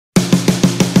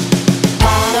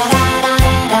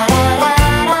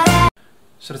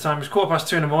So the time is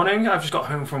 2:15 in the morning. I've just got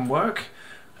home from work.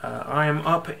 I am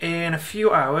up in a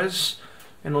few hours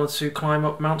in order to climb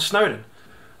up Mount Snowdon.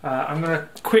 I'm going to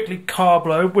quickly carb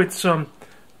load with some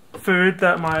food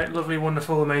that my lovely,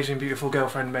 wonderful, amazing, beautiful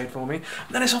girlfriend made for me. And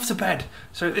then it's off to bed.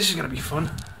 So this is going to be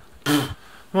fun.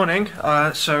 Morning.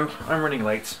 So I'm running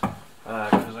late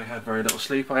because I had very little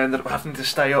sleep. I ended up having to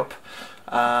stay up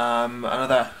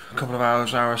another couple of hour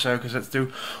or so because I had to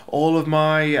do all of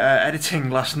my editing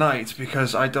last night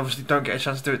because I obviously don't get a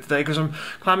chance to do it today because I'm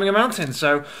climbing a mountain.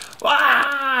 So,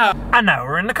 and now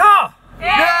we're in the car.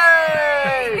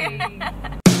 Yay!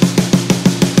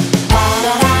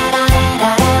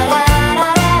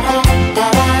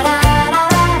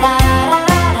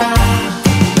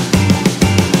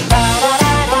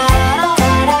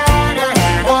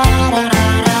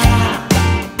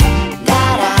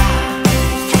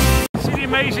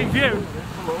 View.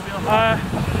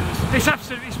 It's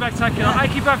absolutely spectacular. I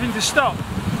keep having to stop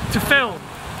to film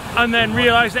and then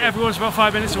realise that everyone's about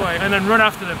 5 minutes away and then run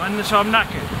after them, and so I'm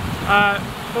knackered.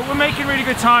 But we're making really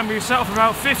good time. We set off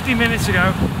about 50 minutes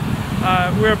ago.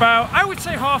 We're about, I would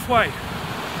say, halfway.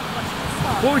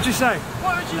 What would you say?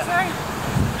 What would you say?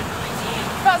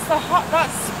 That's the hot.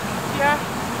 Yeah.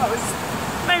 That was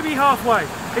maybe halfway.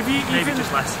 Maybe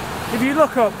just less. If you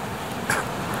look up,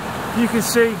 you can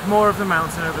see more of the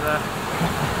mountain over there.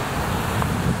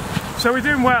 So we're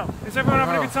doing well. Is everyone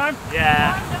having a good time?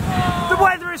 Yeah. Wonderful. The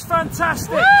weather is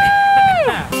fantastic.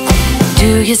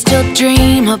 Do you still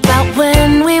dream about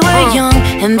when we were young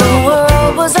and the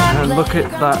world was our And look at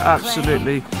that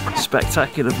absolutely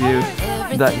spectacular view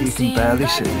that you can barely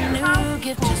see.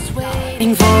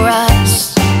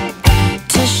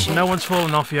 No one's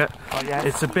fallen off yet.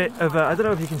 It's a bit of a, I don't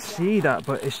know if you can see that,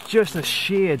 but it's just a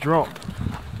sheer drop.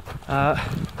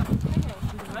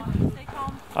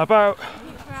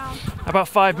 About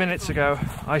 5 minutes ago,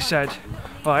 I said,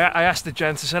 well, I asked the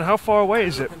gent, I said, how far away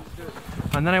is it?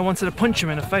 And then I wanted to punch him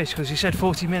in the face because he said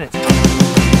 40 minutes.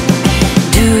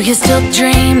 Do you still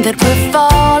dream that we're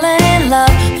falling in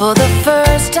love for the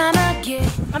first time again?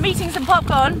 I'm eating some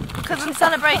popcorn because I'm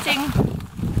celebrating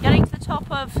getting to the top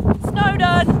of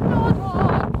Snowdon.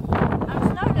 And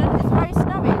Snowdon is very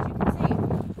snowy, as you can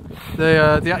see.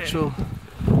 The actual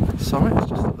summit is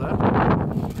just up there.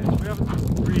 Yeah, we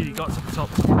haven't really got to the top.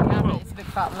 Yeah, it's a big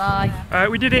fat lie.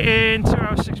 We did it in 2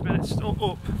 hours 6 minutes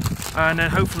up, and then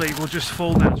hopefully we'll just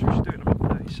fall down. So we should do it in about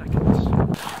 30 seconds.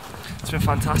 It's been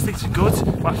fantastic. It's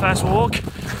good. My first walk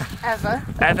ever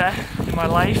in my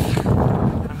life.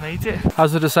 I made it.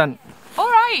 How's the descent?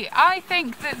 Alright, I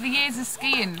think that the years of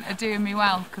skiing are doing me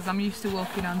well because I'm used to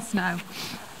walking on snow.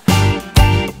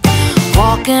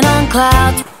 Walking on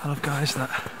clouds. I love guys that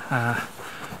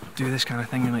do this kind of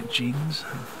thing in like jeans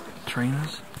and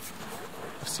trainers.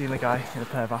 I've seen a guy in a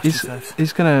pair of aftershocks.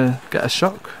 He's gonna get a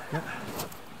shock. Yeah.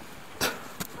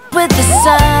 With the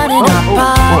sun in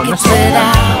our pockets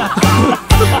without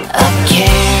a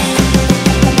care.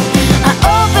 I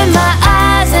open my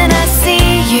eyes and I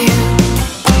see you.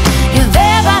 You're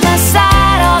there by my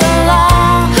side all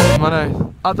along. I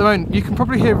know. At the moment, you can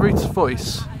probably hear Ruth's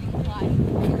voice.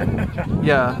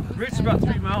 Yeah. Ruth's about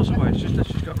 3 miles away. It's just that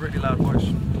she's got a really loud voice.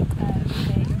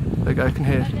 There you go. I can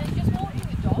hear.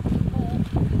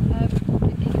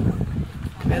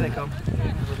 Here they come.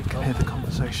 Can hear the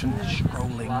conversation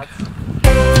rolling.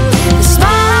 The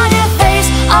smile on your face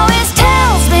always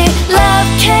tells me love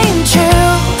came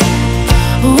true.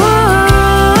 Ooh.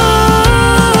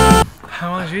 How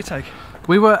long did you take?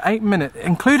 We were 8 minutes,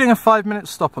 including a 5-minute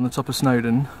stop on the top of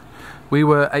Snowdon. We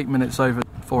were 8 minutes over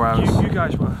 4 hours. You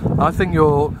guys were. I think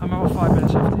you're. I'm about 5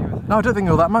 minutes after you. I think. No, I don't think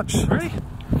you're that much. Really?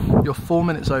 You're 4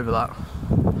 minutes over that.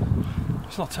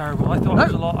 It's not terrible. I thought it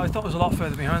was a lot. I thought it was a lot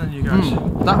further behind than you guys.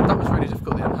 That was really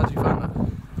difficult. Then, how did you find that?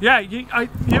 Yeah, you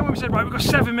know when we said, right, we've got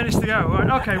 7 minutes to go. Right,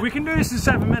 okay, we can do this in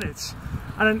 7 minutes.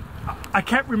 And then I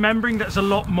kept remembering there's a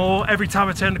lot more every time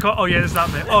I turned the car. Oh yeah, there's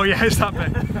that bit. Oh yeah, there's that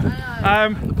bit.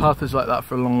 The path is like that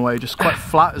for a long way, just quite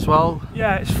flat as well.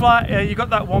 Yeah, it's flat. Yeah, you got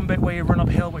that one bit where you run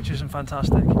uphill, which isn't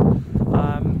fantastic.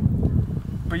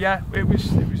 But yeah, it was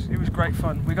great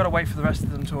fun. We got to wait for the rest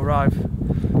of them to arrive.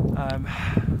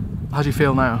 How do you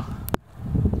feel now?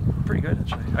 Pretty good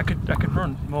actually. I could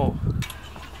run more.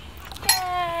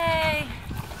 Yay!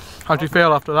 How do you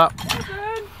feel after that?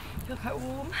 Feel quite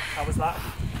warm. How was that?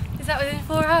 Is that within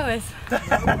 4 hours?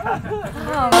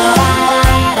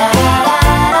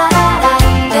 Oh.